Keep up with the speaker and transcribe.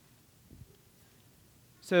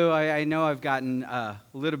So I know I've gotten a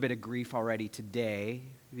little bit of grief already today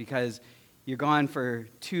because you're gone for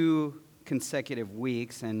 2 consecutive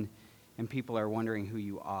weeks and people are wondering who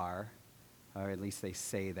you are, or at least they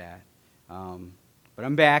say that. But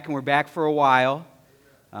I'm back, and we're back for a while.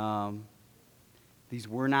 These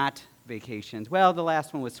were not vacations. Well, the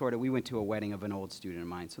last one was we went to a wedding of an old student of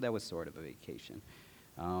mine, so that was sort of a vacation.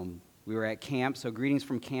 We were at camp, so greetings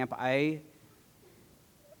from camp.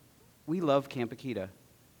 We love Camp Akita.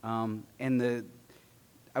 And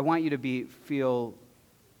I want you to feel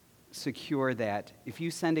secure that if you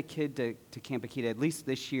send a kid to Camp Akita, at least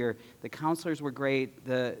this year, the counselors were great.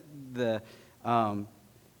 The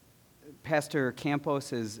Pastor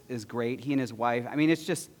Campos is great. He and his wife. I mean, it's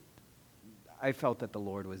just, I felt that the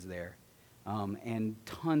Lord was there. And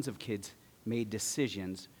tons of kids made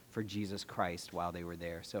decisions for Jesus Christ while they were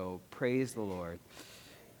there. So praise the Lord.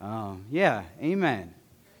 Yeah, amen.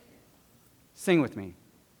 Sing with me.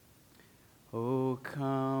 Oh,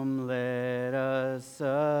 come, let us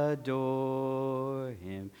adore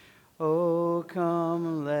him. Oh,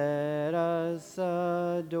 come, let us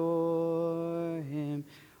adore him.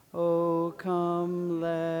 Oh, come,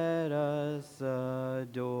 let us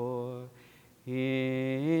adore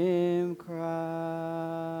him, Christ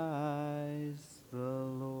the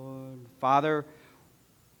Lord. Father,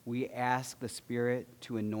 we ask the Spirit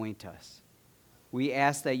to anoint us. We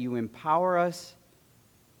ask that you empower us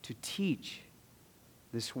to teach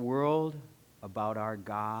this world about our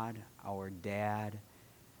God, our Dad.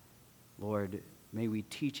 Lord, may we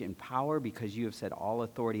teach in power because you have said all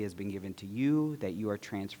authority has been given to you that you are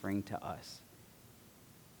transferring to us.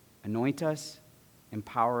 Anoint us,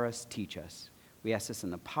 empower us, teach us. We ask this in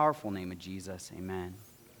the powerful name of Jesus. Amen.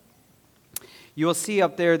 You will see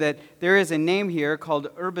up there that there is a name here called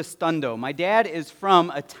Urbistundo. My dad is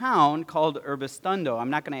from a town called Urbistundo. I'm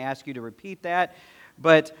not going to ask you to repeat that.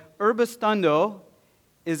 But Urbistundo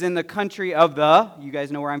is in the country of you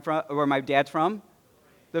guys know where I'm from, where my dad's from?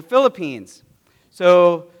 The Philippines.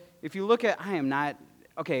 So if you look at,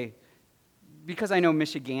 because I know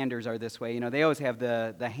Michiganders are this way, they always have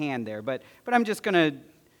the hand there. But I'm just going to,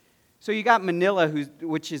 so you got Manila,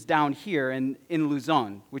 which is down here in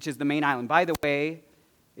Luzon, which is the main island. By the way,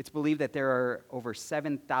 it's believed that there are over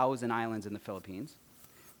 7,000 islands in the Philippines.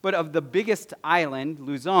 But of the biggest island,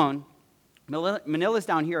 Luzon, Manila's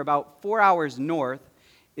down here, about 4 hours north,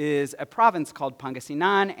 is a province called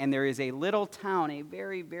Pangasinan, and there is a little town, a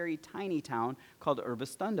very, very tiny town, called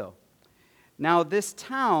Urbistundo. Now, this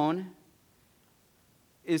town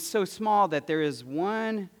is so small that there is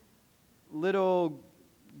one little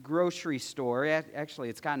grocery store. Actually,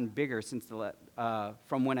 it's gotten bigger since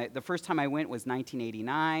from when the first time I went was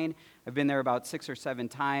 1989. I've been there about 6 or 7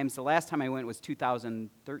 times. The last time I went was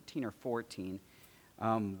 2013 or 14.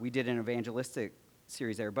 We did an evangelistic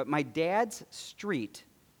series there. But my dad's street,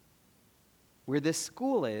 where this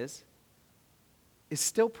school is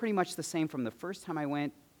still pretty much the same from the first time I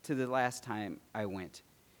went to the last time I went.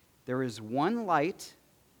 There is one light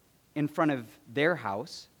in front of their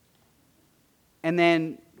house, and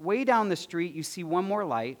then way down the street you see one more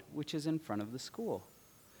light, which is in front of the school.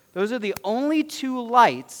 Those are the only 2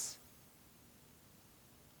 lights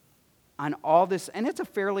on all this, and it's a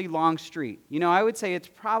fairly long street. I would say it's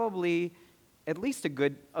probably at least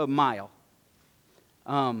a mile.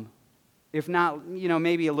 If not,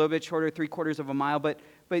 maybe a little bit shorter, 3/4 of a mile. But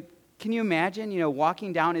can you imagine,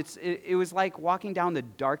 walking down, it was like walking down the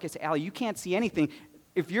darkest alley. You can't see anything.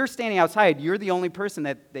 If you're standing outside, you're the only person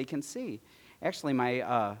that they can see. Actually,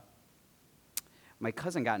 my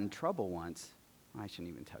cousin got in trouble once. I shouldn't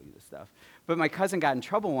even tell you this stuff. But my cousin got in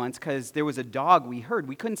trouble once because there was a dog we heard.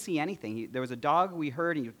 We couldn't see anything. There was a dog we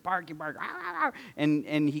heard, and he was barking,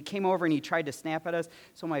 and he came over and he tried to snap at us.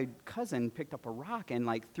 So my cousin picked up a rock and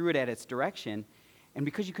threw it at its direction. And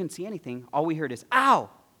because you couldn't see anything, all we heard is, ow!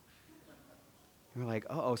 And we're like,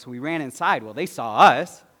 uh-oh. So we ran inside. Well, they saw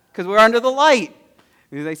us because we're under the light.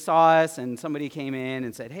 They saw us, and somebody came in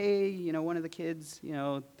and said, hey, one of the kids,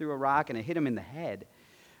 threw a rock, and it hit him in the head.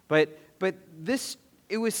 But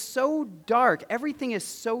it was so dark. Everything is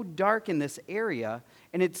so dark in this area,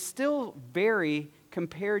 and it's still very,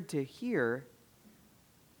 compared to here,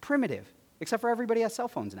 primitive, except for everybody has cell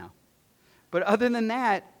phones now. But other than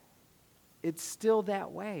that, it's still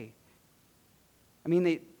that way. I mean,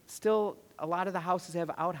 a lot of the houses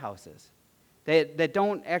have outhouses that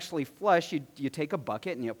don't actually flush. You take a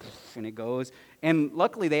bucket and it goes. And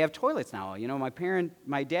luckily they have toilets now.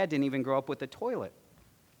 My dad didn't even grow up with a toilet.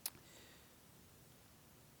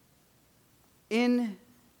 I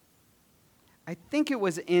think it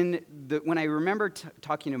was when I remember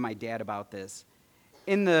talking to my dad about this,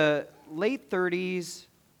 in the late 30s,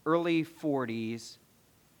 early 40s,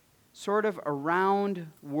 sort of around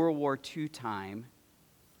World War II time,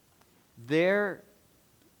 there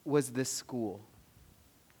was this school.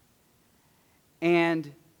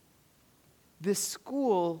 And this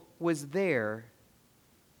school was there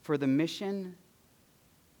for the mission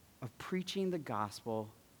of preaching the gospel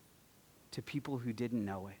to people who didn't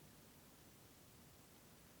know it.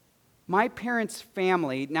 My parents'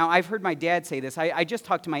 family, now I've heard my dad say this. I just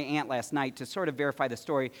talked to my aunt last night to sort of verify the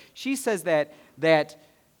story. She says that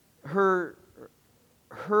her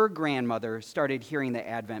grandmother started hearing the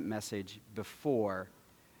Advent message before.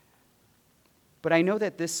 But I know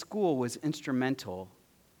that this school was instrumental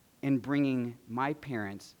in bringing my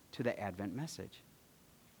parents to the Advent message.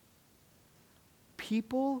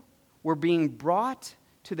 People were being brought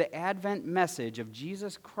to the Advent message of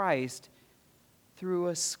Jesus Christ through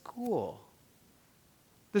a school.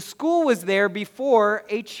 The school was there before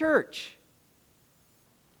a church.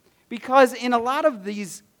 Because in a lot of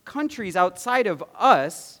these countries outside of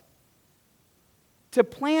us, to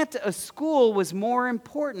plant a school was more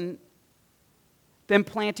important than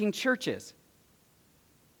planting churches.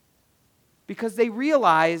 Because they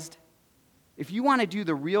realized if you want to do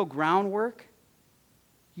the real groundwork,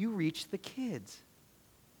 you reach the kids.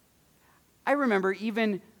 I remember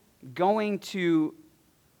even going to,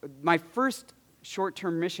 my first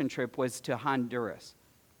short-term mission trip was to Honduras.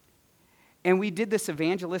 And we did this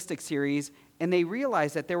evangelistic series, and they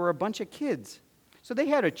realized that there were a bunch of kids. So they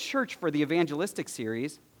had a church for the evangelistic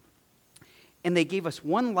series, and they gave us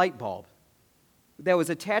one light bulb that was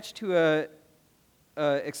attached to a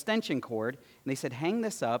extension cord, and they said, hang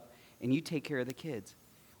this up, and you take care of the kids.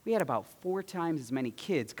 We had about 4 times as many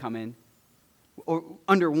kids come in or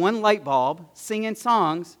under one light bulb, singing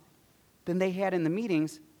songs, than they had in the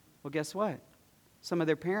meetings. Well, guess what? Some of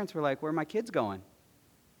their parents were like, where are my kids going?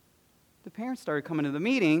 The parents started coming to the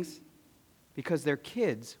meetings because their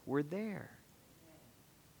kids were there.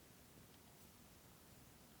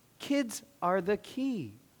 Kids are the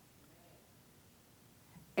key.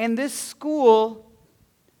 And this school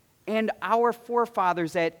and our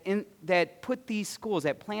forefathers that put these schools,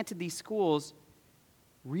 that planted these schools,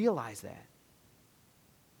 realize that.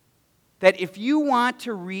 That if you want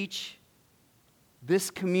to reach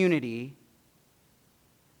this community,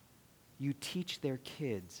 you teach their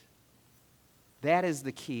kids. That is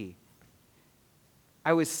the key.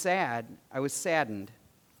 I was saddened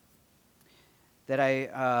that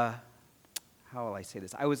how will I say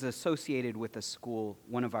this? I was associated with a school,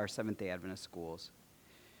 one of our Seventh-day Adventist schools,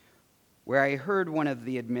 where I heard one of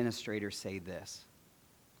the administrators say this,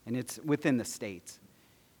 and it's within the States.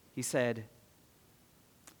 He said,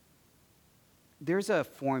 there's a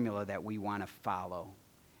formula that we want to follow,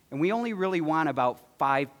 and we only really want about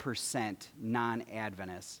 5%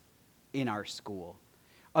 non-Adventists in our school.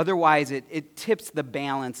 Otherwise, it tips the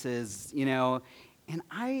balances, you know. And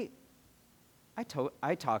I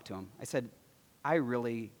talked to him. I said, I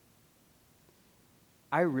really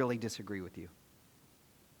disagree with you.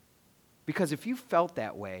 Because if you felt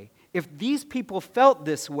that way, if these people felt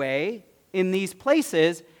this way in these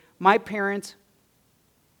places, my dad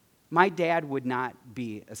would not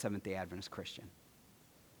be a Seventh-day Adventist Christian.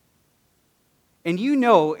 And you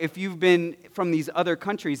know, if you've been from these other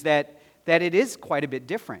countries, that it is quite a bit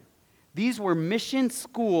different. These were mission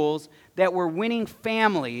schools that were winning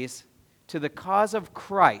families to the cause of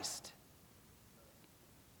Christ.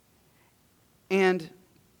 And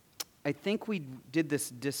I think we did this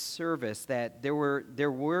disservice that there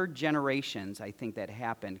were generations, I think, that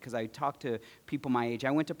happened, because I talked to people my age.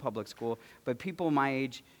 I went to public school, but people my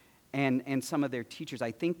age and some of their teachers,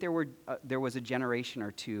 I think there was a generation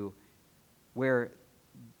or two where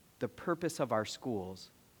the purpose of our schools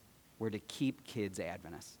were to keep kids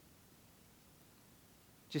Adventists.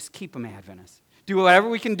 Just keep them Adventists. Do whatever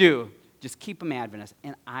we can do. Just keep them Adventists.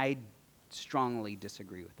 And I strongly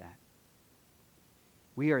disagree with that.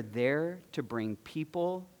 We are there to bring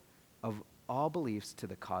people of all beliefs to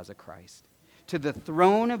the cause of Christ, to the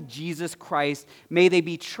throne of Jesus Christ. May they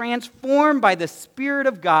be transformed by the Spirit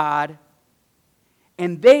of God,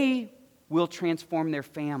 and they will transform their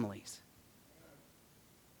families.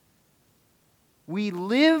 We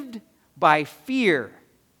lived by fear.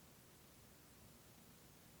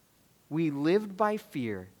 We lived by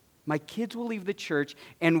fear. My kids will leave the church,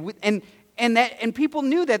 and people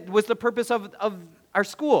knew that was the purpose of our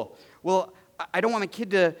school. Well, I don't want my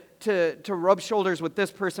kid to rub shoulders with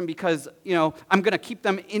this person because, you know, I'm going to keep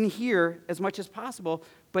them in here as much as possible.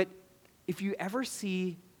 But if you ever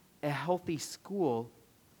see a healthy school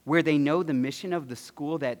where they know the mission of the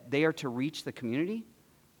school, that they are to reach the community.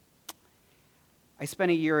 I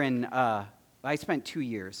spent a year in I spent 2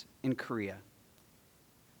 years in Korea.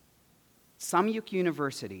 Samyuk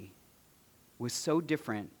University was so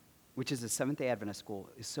different, which is a Seventh-day Adventist school,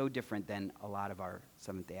 is so different than a lot of our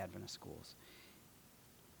Seventh-day Adventist schools.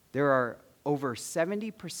 There are over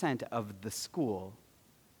 70% of the school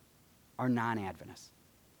are non-Adventists.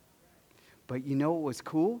 But you know what was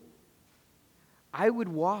cool? I would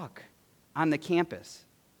walk on the campus.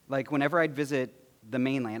 Like whenever I'd visit the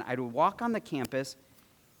mainland, I would walk on the campus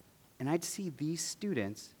and I'd see these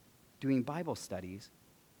students doing Bible studies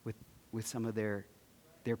with some of their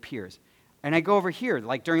peers. And I go over here,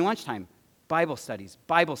 like during lunchtime, Bible studies.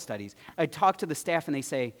 I'd talk to the staff and they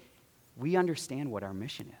say, we understand what our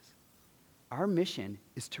mission is. Our mission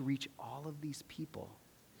is to reach all of these people.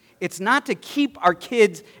 It's not to keep our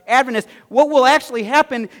kids Adventist. What will actually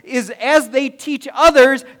happen is as they teach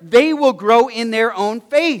others, they will grow in their own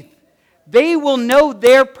faith. They will know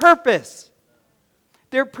their purpose.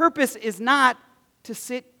 Their purpose is not to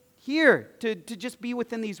sit here, to just be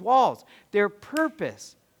within these walls. Their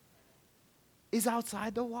purpose is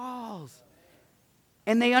outside the walls.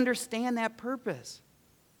 And they understand that purpose.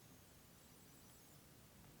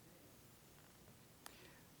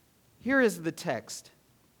 Here is the text.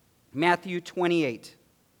 Matthew 28,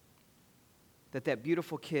 that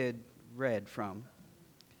beautiful kid read from.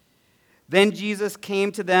 Then Jesus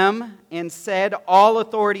came to them and said, all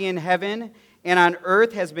authority in heaven and on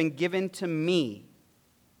earth has been given to me.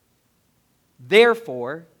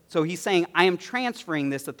 Therefore, so he's saying, I am transferring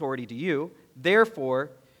this authority to you.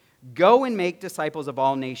 Therefore, go and make disciples of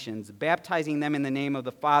all nations, baptizing them in the name of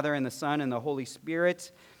the Father and the Son and the Holy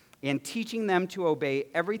Spirit, and teaching them to obey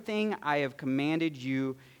everything I have commanded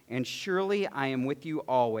you, and surely I am with you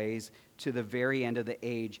always to the very end of the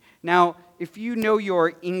age. Now, if you know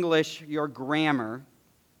your English, your grammar,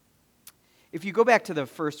 if you go back to the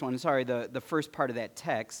first one, the first part of that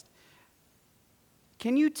text,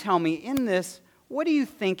 can you tell me in this, what do you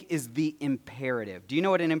think is the imperative? Do you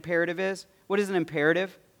know what an imperative is? What is an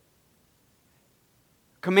imperative?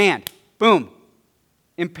 Command. Boom.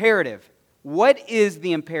 Imperative. What is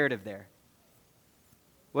the imperative there?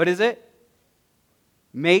 What is it?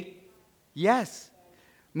 Make. Yes.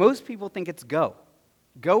 Most people think it's go.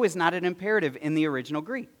 Go is not an imperative in the original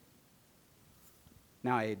Greek.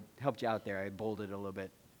 Now, I helped you out there. I bolded a little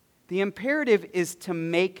bit. The imperative is to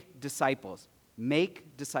make disciples.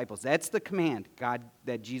 Make disciples. That's the command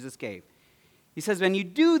that Jesus gave. He says, when you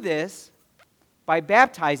do this by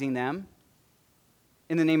baptizing them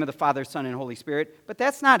in the name of the Father, Son, and Holy Spirit, but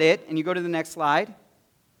that's not it. And you go to the next slide.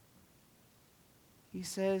 He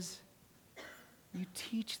says, you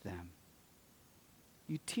teach them.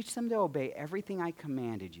 You teach them to obey everything I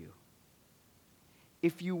commanded you.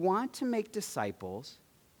 If you want to make disciples,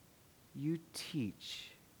 you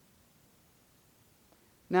teach.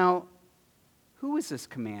 Now, who is this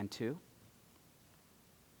command to?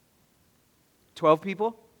 12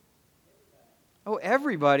 people? Oh,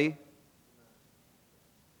 everybody.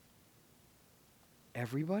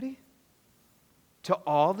 Everybody? To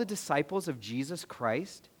all the disciples of Jesus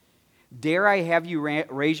Christ? Dare I have you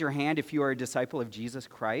raise your hand if you are a disciple of Jesus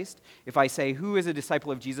Christ? If I say, who is a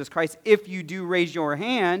disciple of Jesus Christ? If you do raise your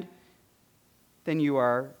hand, then you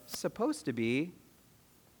are supposed to be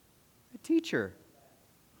a teacher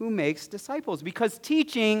who makes disciples. Because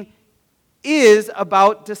teaching is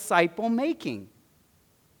about disciple making.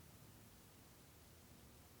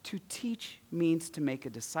 To teach means to make a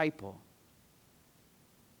disciple.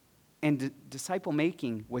 And disciple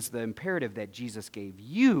making was the imperative that Jesus gave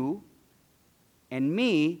you and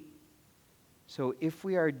me. So if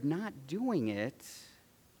we are not doing it,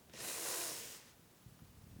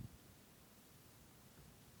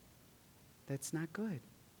 that's not good.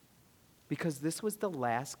 Because this was the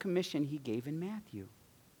last commission he gave in Matthew.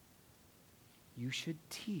 You should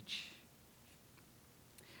teach.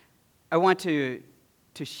 I want to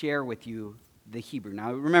share with you the Hebrew.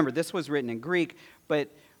 Now remember, this was written in Greek, but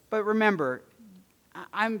remember,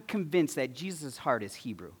 I'm convinced that Jesus' heart is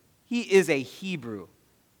Hebrew. He is a Hebrew.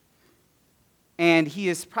 And he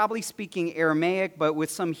is probably speaking Aramaic, but with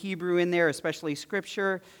some Hebrew in there, especially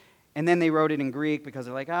Scripture. And then they wrote it in Greek because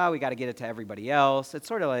they're like, we got to get it to everybody else. It's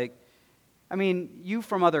sort of like, you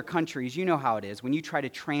from other countries, you know how it is. When you try to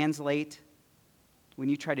translate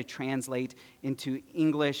into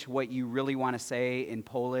English what you really want to say in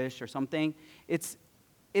Polish or something, it's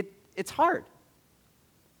hard.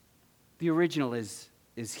 The original is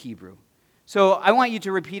Hebrew. So I want you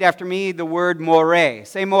to repeat after me the word more.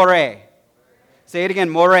 Say more. Say it again,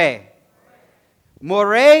 more.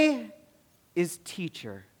 More is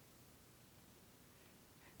teacher.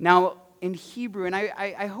 Now, in Hebrew, and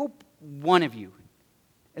I hope one of you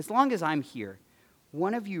as long as I'm here,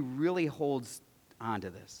 one of you really holds on to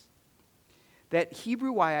this. That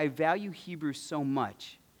Hebrew, why I value Hebrew so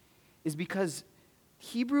much, is because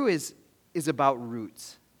Hebrew is about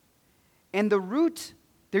roots. And the root,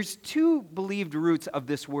 there's two believed roots of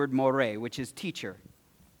this word more, which is teacher.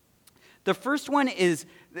 The first one is,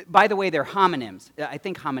 by the way, they're homonyms. I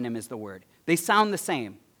think homonym is the word. They sound the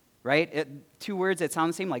same, right? Two words that sound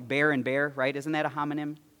the same, like bear and bear, right? Isn't that a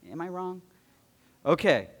homonym? Am I wrong?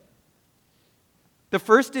 Okay. The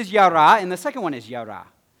first is yara, and the second one is yara.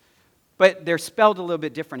 But they're spelled a little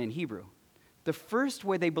bit different in Hebrew. The first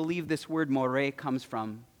where they believe this word more comes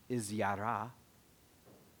from is yara,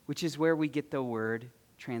 which is where we get the word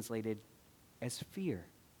translated as fear.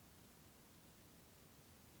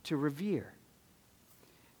 To revere.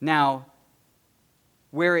 Now,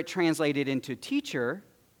 where it translated into teacher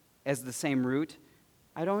as the same root,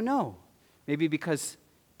 I don't know. Maybe because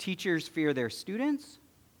teachers fear their students,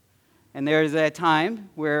 and there's a time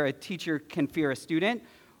where a teacher can fear a student,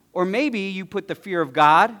 or maybe you put the fear of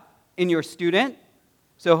God in your student,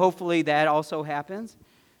 so hopefully that also happens.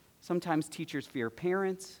 Sometimes teachers fear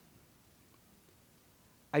parents.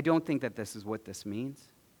 I don't think that this is what this means.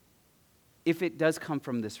 If it does come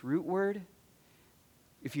from this root word,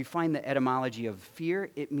 if you find the etymology of fear,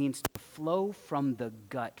 it means to flow from the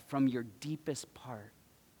gut, from your deepest part.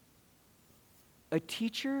 A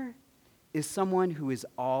teacher is someone who is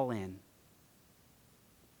all in.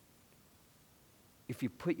 If you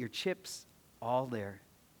put your chips all there,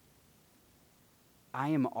 I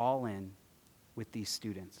am all in with these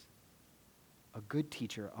students. A good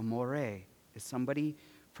teacher, a more, is somebody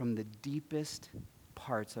from the deepest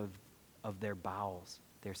parts of their bowels.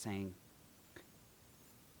 They're saying,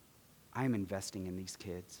 I'm investing in these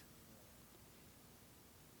kids.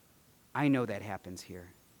 I know that happens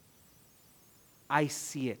here. I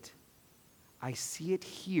see it. I see it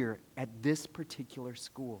here at this particular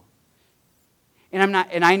school. And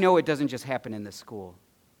I know it doesn't just happen in this school.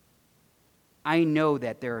 I know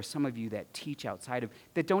that there are some of you that teach outside of,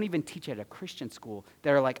 that don't even teach at a Christian school,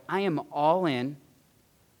 that are like, I am all in.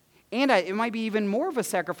 And it might be even more of a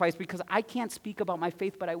sacrifice because I can't speak about my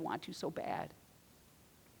faith, but I want to so bad.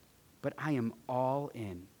 But I am all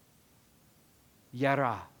in.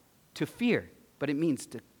 Yara, to fear, but it means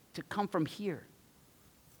to come from here.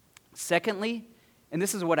 Secondly, and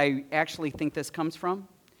this is what I actually think this comes from,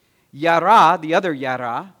 yara, the other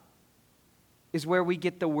yara, is where we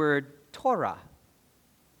get the word Torah.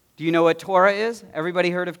 Do you know what Torah is? Everybody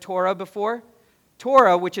heard of Torah before?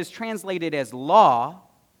 Torah, which is translated as law,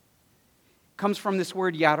 comes from this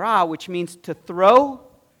word yara, which means to throw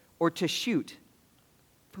or to shoot.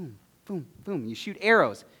 Boom, boom, boom. You shoot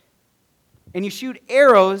arrows. And you shoot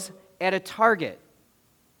arrows at a target.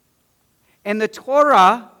 And the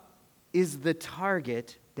Torah is the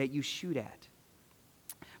target that you shoot at.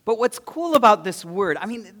 But what's cool about this word, I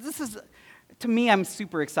mean, this is, to me, I'm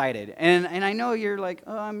super excited. And I know you're like,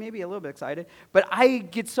 oh, I'm maybe a little bit excited. But I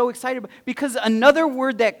get so excited because another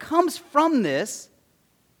word that comes from this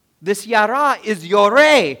yara is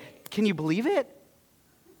yoreh. Can you believe it?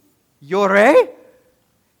 Yoreh?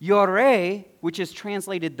 Yoreh, which is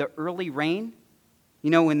translated the early rain. You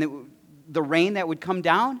know, when the rain that would come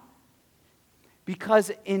down.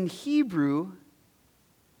 Because in Hebrew,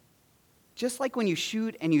 just like when you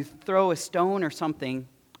shoot and you throw a stone or something,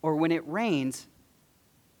 or when it rains,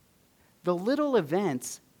 the little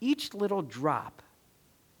events, each little drop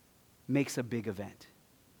makes a big event.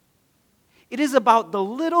 It is about the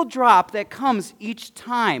little drop that comes each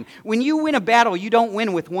time. When you win a battle, you don't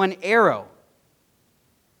win with one arrow.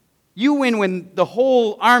 You win when the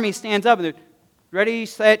whole army stands up and they're ready,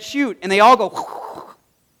 set, shoot, and they all go.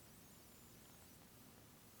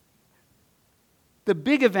 The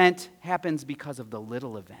big event happens because of the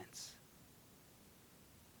little events.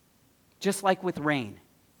 Just like with rain.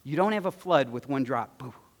 You don't have a flood with one drop.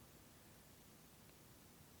 Boo.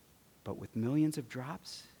 But with millions of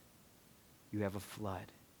drops, you have a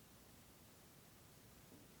flood.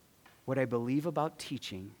 What I believe about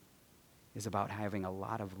teaching is about having a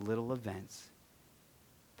lot of little events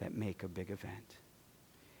that make a big event.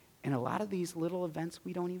 And a lot of these little events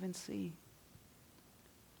we don't even see.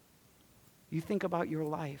 You think about your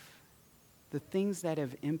life, the things that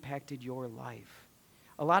have impacted your life.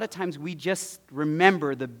 A lot of times we just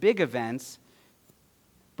remember the big events,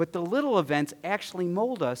 but the little events actually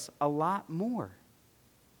mold us a lot more.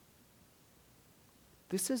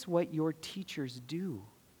 This is what your teachers do.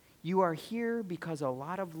 You are here because a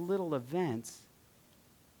lot of little events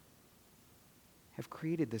have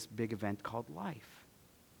created this big event called life.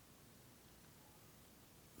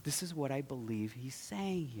 This is what I believe he's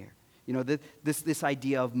saying here. This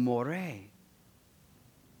idea of more.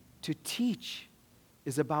 To teach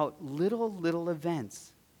is about little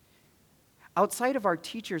events. Outside of our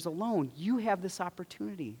teachers alone, you have this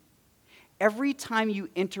opportunity. Every time you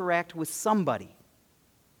interact with somebody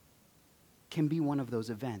can be one of those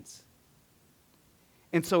events.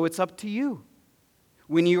 And so it's up to you.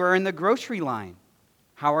 When you are in the grocery line,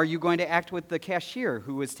 how are you going to act with the cashier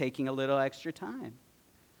who is taking a little extra time?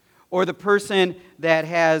 Or the person that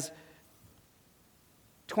has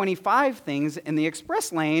 25 things in the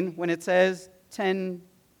express lane when it says 10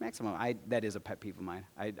 maximum. That is a pet peeve of mine.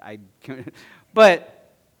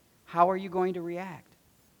 But how are you going to react?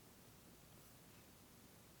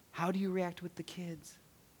 How do you react with the kids?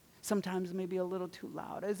 Sometimes maybe a little too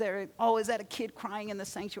loud. Is that a kid crying in the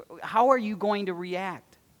sanctuary? How are you going to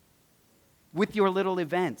react with your little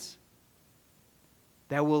events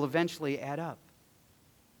that will eventually add up?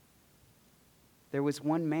 There was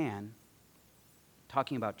one man,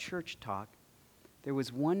 talking about church talk, there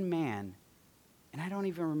was one man, and I don't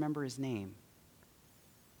even remember his name,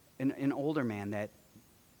 an older man that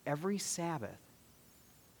every Sabbath,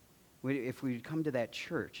 if we'd come to that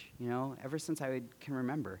church, ever since I can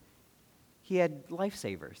remember, he had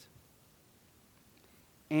lifesavers.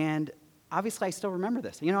 And obviously I still remember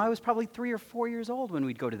this. I was probably 3 or 4 years old when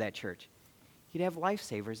we'd go to that church. He'd have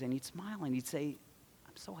lifesavers and he'd smile and he'd say,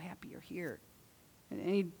 "I'm so happy you're here." And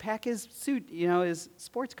he'd pack his suit, his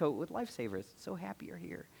sports coat with lifesavers. "So happy you're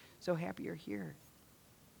here. So happy you're here."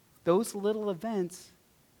 Those little events,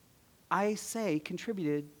 I say,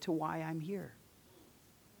 contributed to why I'm here.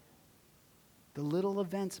 The little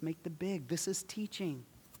events make the big. This is teaching.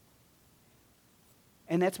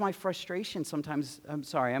 And that's my frustration sometimes. I'm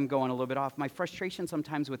sorry, I'm going a little bit off. My frustration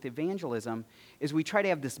sometimes with evangelism is we try to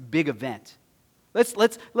have this big event. Let's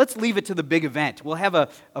leave it to the big event. We'll have a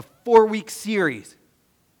 4-week series.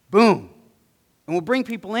 Boom. And we'll bring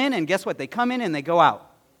people in, and guess what? They come in and they go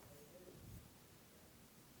out.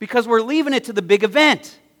 Because we're leaving it to the big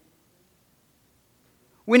event.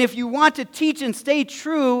 When if you want to teach and stay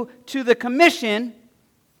true to the commission,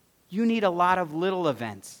 you need a lot of little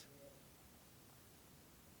events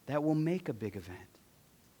that will make a big event.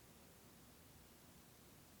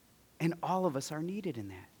 And all of us are needed in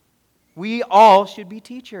that. We all should be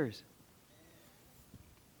teachers.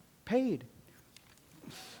 Paid.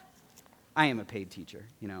 I am a paid teacher,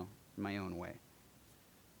 in my own way.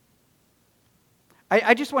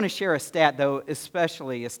 I just want to share a stat, though,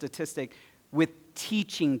 especially a statistic with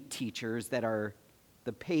teaching teachers that are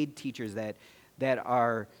the paid teachers that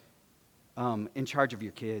are in charge of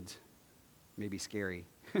your kids. Maybe scary.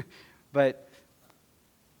 But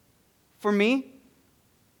for me,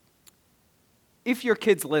 if your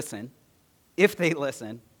kids listen, if they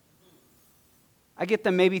listen, I get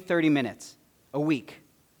them maybe 30 minutes a week.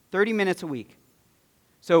 30 minutes a week.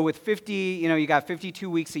 So with 50, you got 52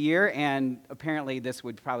 weeks a year, and apparently this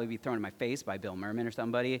would probably be thrown in my face by Bill Merman or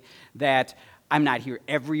somebody, that I'm not here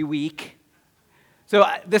every week. So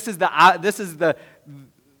this is the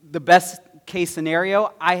best case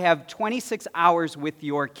scenario. I have 26 hours with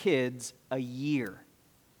your kids a year.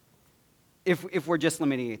 If we're just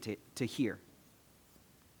limiting it to here.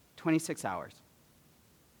 26 hours.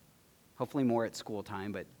 Hopefully more at school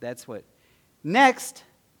time, but that's what. Next,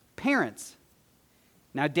 parents.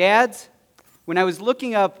 Now, dads, when I was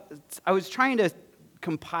looking up, I was trying to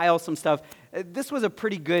compile some stuff. This was a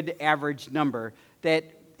pretty good average number,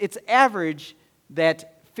 that it's average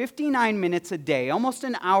that 59 minutes a day, almost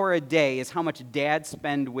an hour a day, is how much dads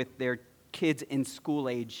spend with their kids in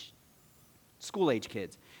school-age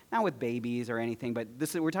kids. Not with babies or anything, but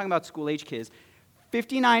we're talking about school-age kids.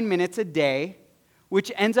 59 minutes a day,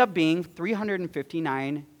 which ends up being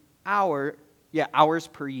 359 hours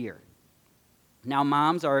per year. Now,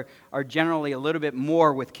 moms are generally a little bit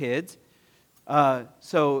more with kids,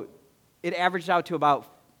 so it averaged out to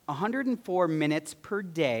about 104 minutes per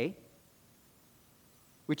day,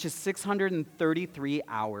 which is 633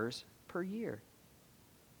 hours per year.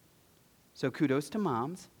 So kudos to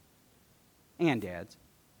moms and dads.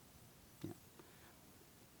 Yeah.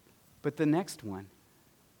 But the next one,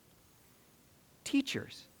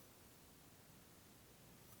 teachers.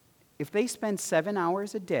 If they spend 7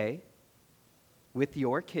 hours a day with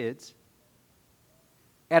your kids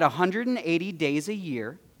at 180 days a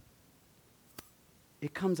year,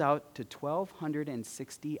 it comes out to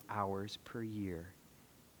 1,260 hours per year.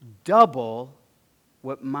 Double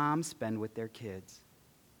what moms spend with their kids.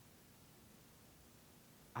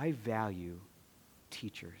 I value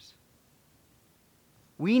teachers.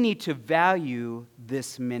 We need to value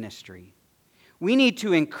this ministry. We need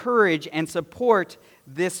to encourage and support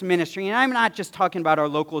this ministry. And I'm not just talking about our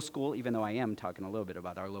local school, even though I am talking a little bit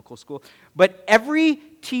about our local school, but every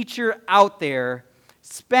teacher out there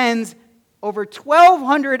spends over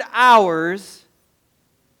 1,200 hours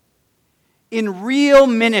in real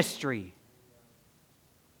ministry.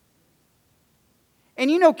 And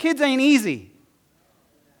you know kids ain't easy.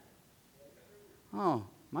 Oh,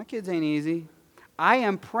 my kids ain't easy. I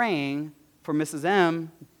am praying for Mrs.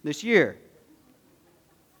 M this year.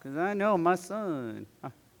 Because I know my son. I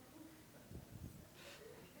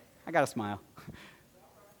got to smile.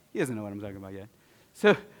 He doesn't know what I'm talking about yet.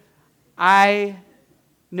 So I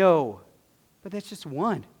know. But that's just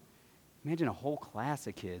one. Imagine a whole class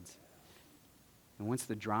of kids. And once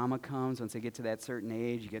the drama comes, once they get to that certain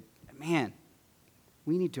age, man,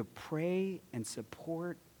 we need to pray and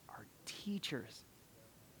support our teachers.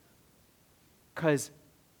 Because,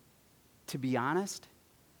 to be honest,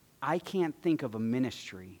 I can't think of a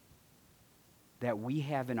ministry that we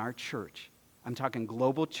have in our church, I'm talking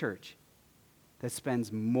global church, that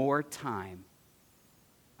spends more time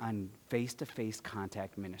on face-to-face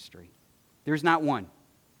contact ministry. There's not one.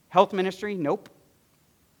 Health ministry? Nope.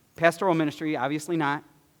 Pastoral ministry? Obviously not.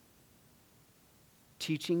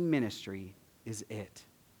 Teaching ministry is it.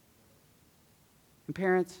 And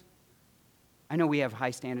parents, I know we have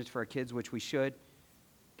high standards for our kids, which we should.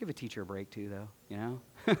 Give a teacher a break too, though, you know?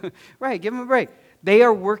 Right, give them a break. They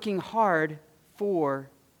are working hard for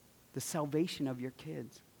the salvation of your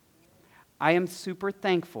kids. I am super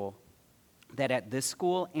thankful that at this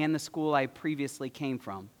school and the school I previously came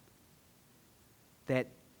from, that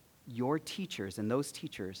your teachers and those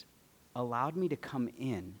teachers allowed me to come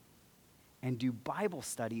in and do Bible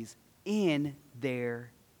studies in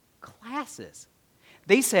their classes.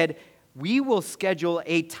 They said, we will schedule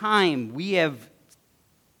a time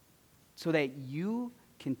so that you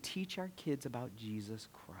can teach our kids about Jesus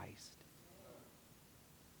Christ.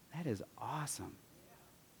 That is awesome.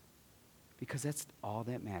 Because that's all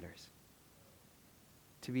that matters.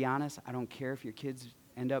 To be honest, I don't care if your kids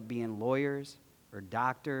end up being lawyers or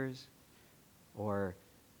doctors or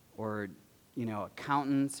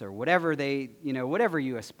accountants or whatever whatever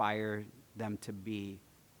you aspire them to be.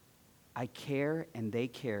 I care and they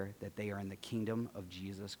care that they are in the kingdom of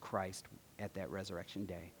Jesus Christ at that resurrection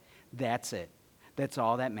day. That's it. That's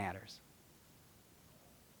all that matters.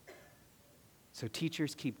 So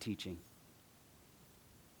teachers, keep teaching.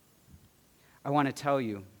 I want to tell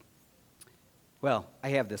you, well, I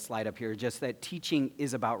have this slide up here, just that teaching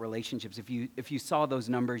is about relationships. If you saw those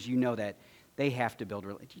numbers, you know that they have to build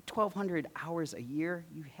relationships. 1,200 hours a year,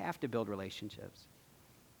 you have to build relationships.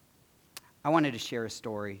 I wanted to share a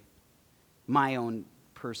story, my own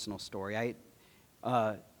personal story.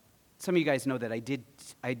 Some of you guys know that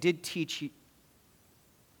I did teach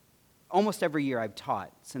almost every year I've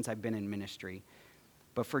taught since I've been in ministry.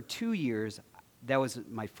 But for 2 years, that was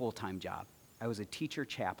my full-time job. I was a teacher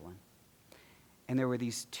chaplain. And there were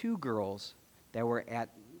these two girls that were at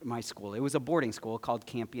my school. It was a boarding school called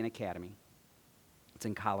Campion Academy. It's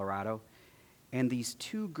in Colorado. And these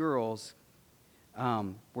two girls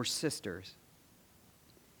were sisters.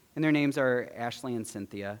 And their names are Ashley and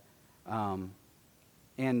Cynthia.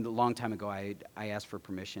 And a long time ago, I asked for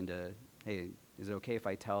permission to, hey, is it okay if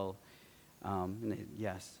I tell? And they,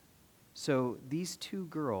 yes. So these two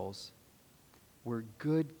girls were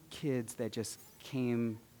good kids that just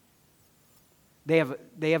came. They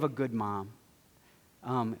have a good mom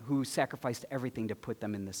who sacrificed everything to put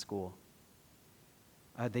them in this school.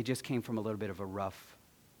 They just came from a little bit of a rough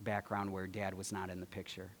background where dad was not in the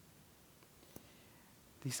picture.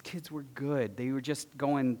 These kids were good. They were just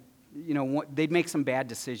going, they'd make some bad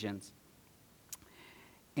decisions.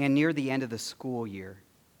 And near the end of the school year,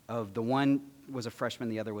 the one was a freshman,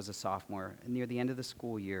 the other was a sophomore, and near the end of the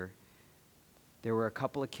school year, there were a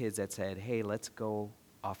couple of kids that said, hey, let's go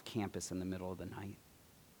off campus in the middle of the night.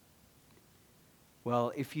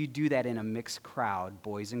 Well, if you do that in a mixed crowd,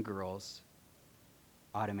 boys and girls,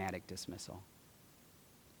 automatic dismissal.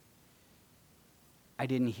 I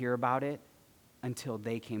didn't hear about it until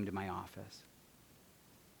they came to my office.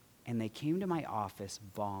 And they came to my office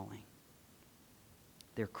bawling.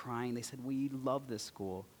 They're crying. They said, we love this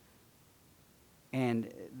school.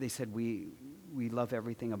 And they said, we love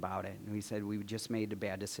everything about it. And we said, we just made a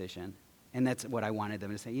bad decision. And that's what I wanted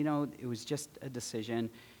them to say. It was just a decision.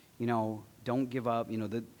 Don't give up.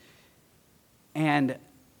 And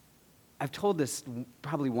I've told this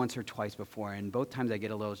probably once or twice before, and both times I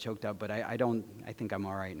get a little choked up, but I think I'm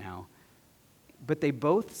all right now. But they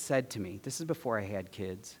both said to me, this is before I had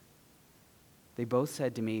kids, they both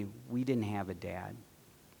said to me, we didn't have a dad.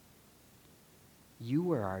 You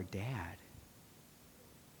were our dad.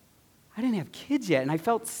 I didn't have kids yet, and I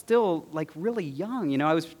felt still like really young.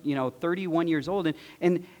 I was 31 years old,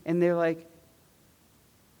 and they're like,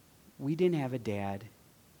 we didn't have a dad.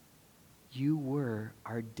 You were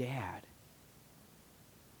our dad.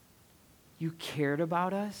 You cared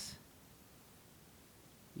about us.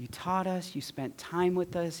 You taught us. You spent time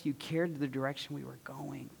with us. You cared the direction we were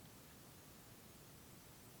going.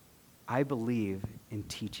 I believe in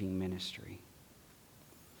teaching ministry.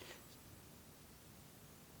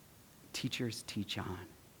 Teachers teach on.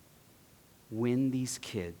 Win these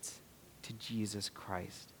kids to Jesus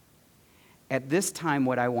Christ. At this time,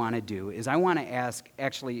 what I want to do is I want to ask,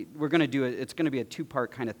 actually, we're going to do it, it's going to be a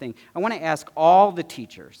two-part kind of thing. I want to ask all the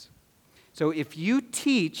teachers. So if you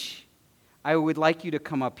teach, I would like you to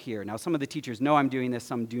come up here. Now, some of the teachers know I'm doing this,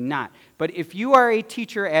 some do not. But if you are a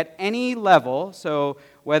teacher at any level, so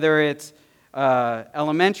whether it's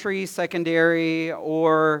elementary, secondary,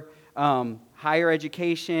 or higher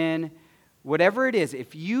education, whatever it is,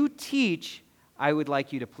 if you teach, I would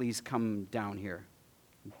like you to please come down here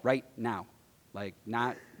right now. Like,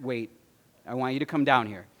 not wait. I want you to come down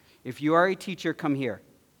here. If you are a teacher, come here.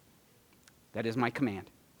 That is my command.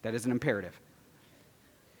 That is an imperative.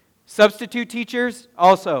 Substitute teachers,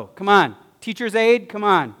 also, come on. Teacher's aide, come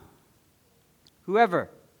on. Whoever,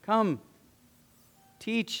 come.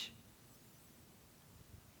 Teach.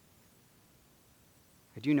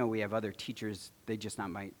 I do know we have other teachers, they just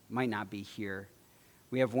might not be here.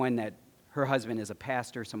 We have one that her husband is a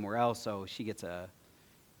pastor somewhere else, so she gets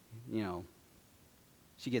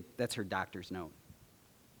that's her doctor's note.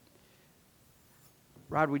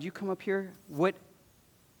 Rod, would you come up here? What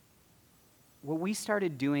we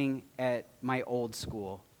started doing at my old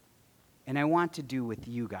school, and I want to do with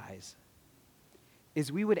you guys,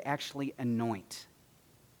 is we would actually anoint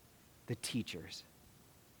the teachers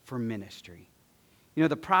for ministry.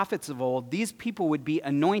 The prophets of old, these people would be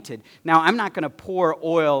anointed. Now, I'm not going to pour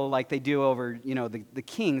oil like they do over, the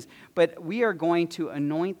kings, but we are going to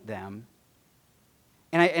anoint them.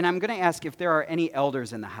 And I'm going to ask if there are any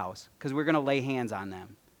elders in the house, because we're going to lay hands on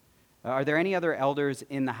them. Are there any other elders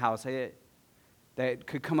in the house that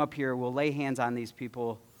could come up here? We'll lay hands on these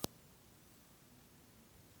people.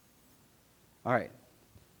 All right.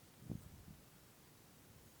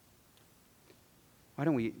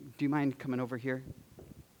 Do you mind coming over here?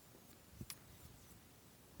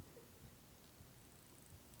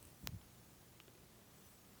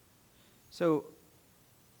 So,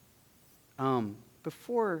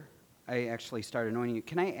 before I actually start anointing you,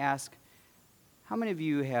 can I ask, how many of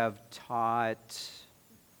you have taught,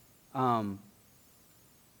 any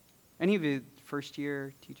of you first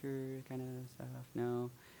year teacher kind of stuff? No?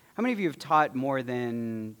 How many of you have taught more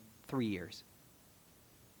than 3 years?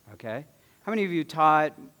 Okay. How many of you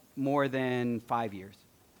taught more than 5 years?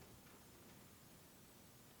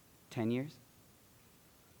 10 years?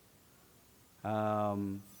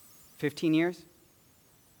 15 years?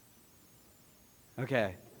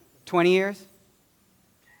 Okay. 20 years?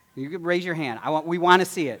 You could raise your hand. We want to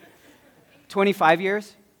see it. 25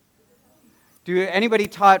 years? Anybody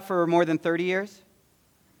taught for more than 30 years?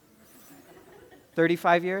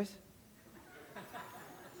 35 years?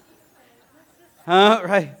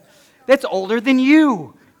 Right. That's older than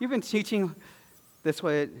you. You've been teaching. That's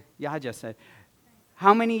what Yaja said.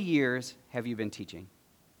 How many years have you been teaching?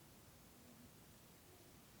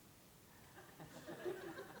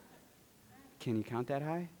 Can you count that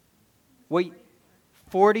high? Wait,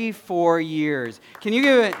 44 years. Can you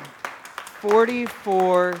give it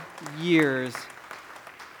 44 years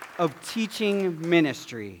of teaching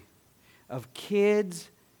ministry, of kids,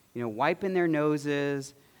 wiping their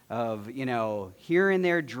noses, of, hearing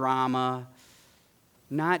their drama,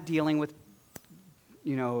 not dealing with,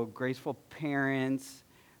 graceful parents,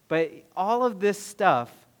 but all of this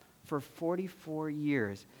stuff for 44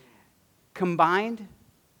 years. Combined,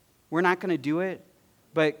 we're not going to do it,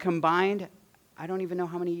 but combined, I don't even know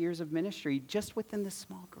how many years of ministry just within this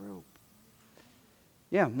small group.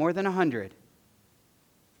 Yeah, more than 100.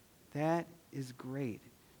 That is great.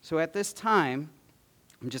 So at this time,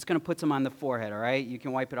 I'm just going to put some on the forehead, all right? You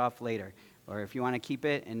can wipe it off later. Or if you want to keep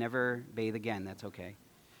it and never bathe again, that's okay.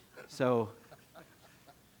 So,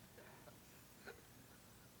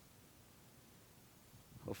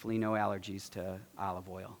 hopefully no allergies to olive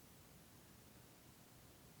oil.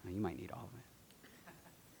 You might need all of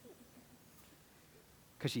it.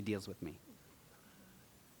 Because she deals with me.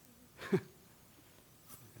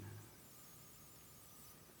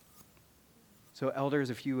 So elders,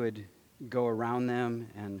 if you would go around them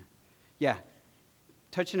and,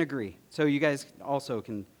 touch and agree. So you guys also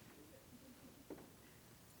can,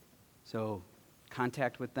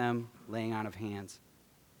 contact with them, laying on of hands.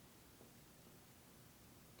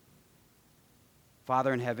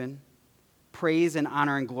 Father in heaven, praise and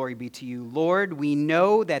honor and glory be to you. Lord, we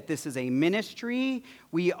know that this is a ministry.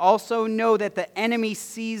 We also know that the enemy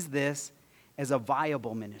sees this as a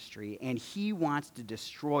viable ministry, and he wants to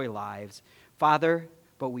destroy lives. Father,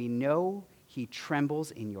 but we know he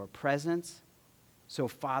trembles in your presence. So,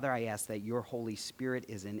 Father, I ask that your Holy Spirit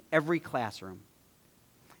is in every classroom.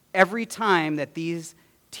 Every time that these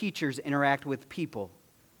teachers interact with people,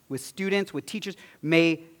 with students, with teachers,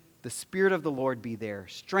 may the Spirit of the Lord be there.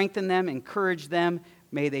 Strengthen them, encourage them.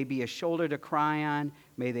 May they be a shoulder to cry on.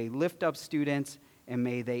 May they lift up students, and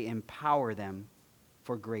may they empower them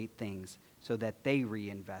for great things so that they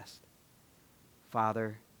reinvest.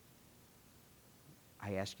 Father,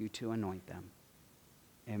 I ask you to anoint them,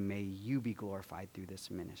 and may you be glorified through this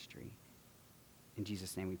ministry. In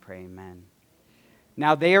Jesus' name we pray, amen.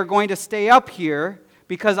 Now they are going to stay up here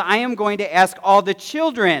because I am going to ask all the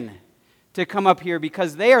children to come up here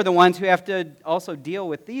because they are the ones who have to also deal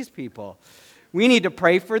with these people. We need to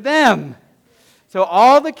pray for them. So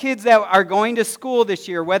all the kids that are going to school this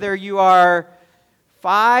year, whether you are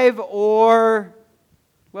 5 or,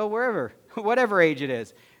 well, wherever, whatever age it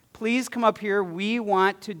is, please come up here. We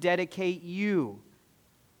want to dedicate you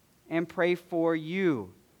and pray for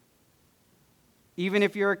you. Even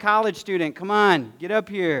if you're a college student, come on, get up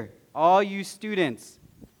here. All you students.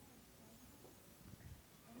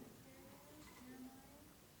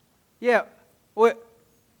 Yeah, what?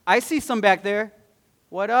 I see some back there.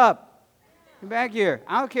 What up? Come back here.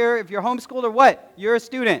 I don't care if you're homeschooled or what. You're a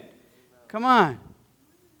student. Come on.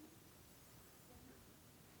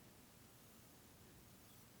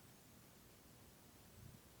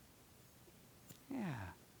 Yeah,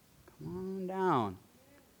 come on down.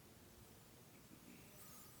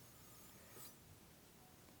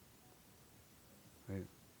 Wait.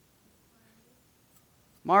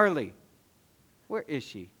 Marley, where is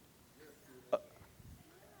she?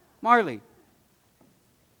 Marley.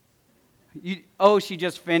 She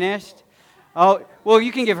just finished? Oh, well,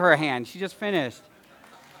 you can give her a hand. She just finished.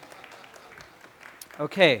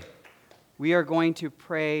 Okay, we are going to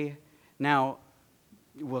pray now.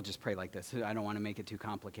 We'll just pray like this. I don't want to make it too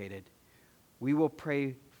complicated. We will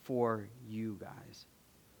pray for you guys.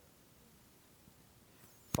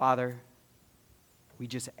 Father, we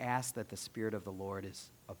just ask that the Spirit of the Lord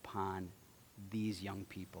is upon these young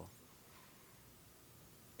people.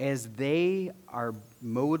 As they are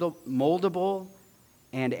moldable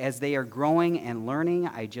and as they are growing and learning,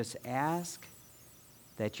 I just ask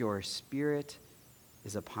that your Spirit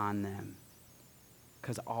is upon them.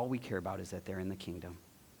 Because all we care about is that they're in the kingdom.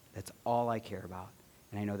 That's all I care about.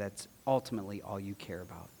 And I know that's ultimately all you care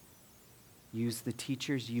about. Use the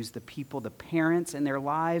teachers, use the people, the parents in their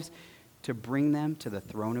lives to bring them to the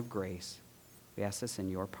throne of grace. We ask this in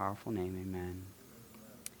your powerful name, amen.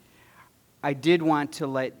 I did want to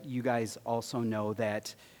let you guys also know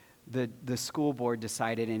that the school board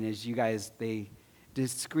decided, and as you guys, they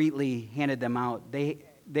discreetly handed them out,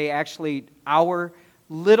 they actually, our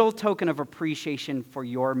little token of appreciation for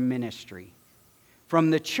your ministry from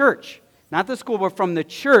the church, not the school board, from the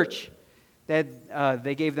church, that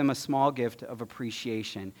they gave them a small gift of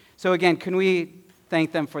appreciation. So again, can we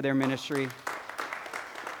thank them for their ministry?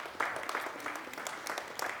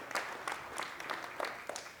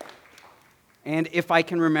 And if I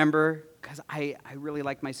can remember, because I really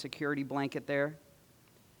like my security blanket there.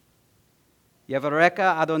 Yavareka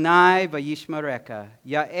Adonai vayishmareka.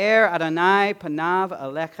 Ya'er Adonai panav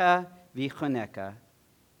alecha vichoneka.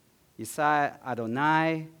 Yisai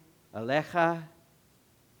Adonai alecha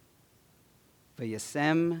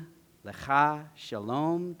vayasem lecha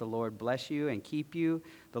shalom. The Lord bless you and keep you.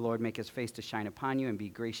 The Lord make his face to shine upon you and be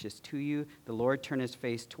gracious to you. The Lord turn his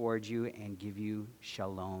face towards you and give you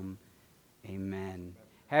shalom. Amen.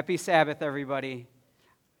 Happy Sabbath, everybody.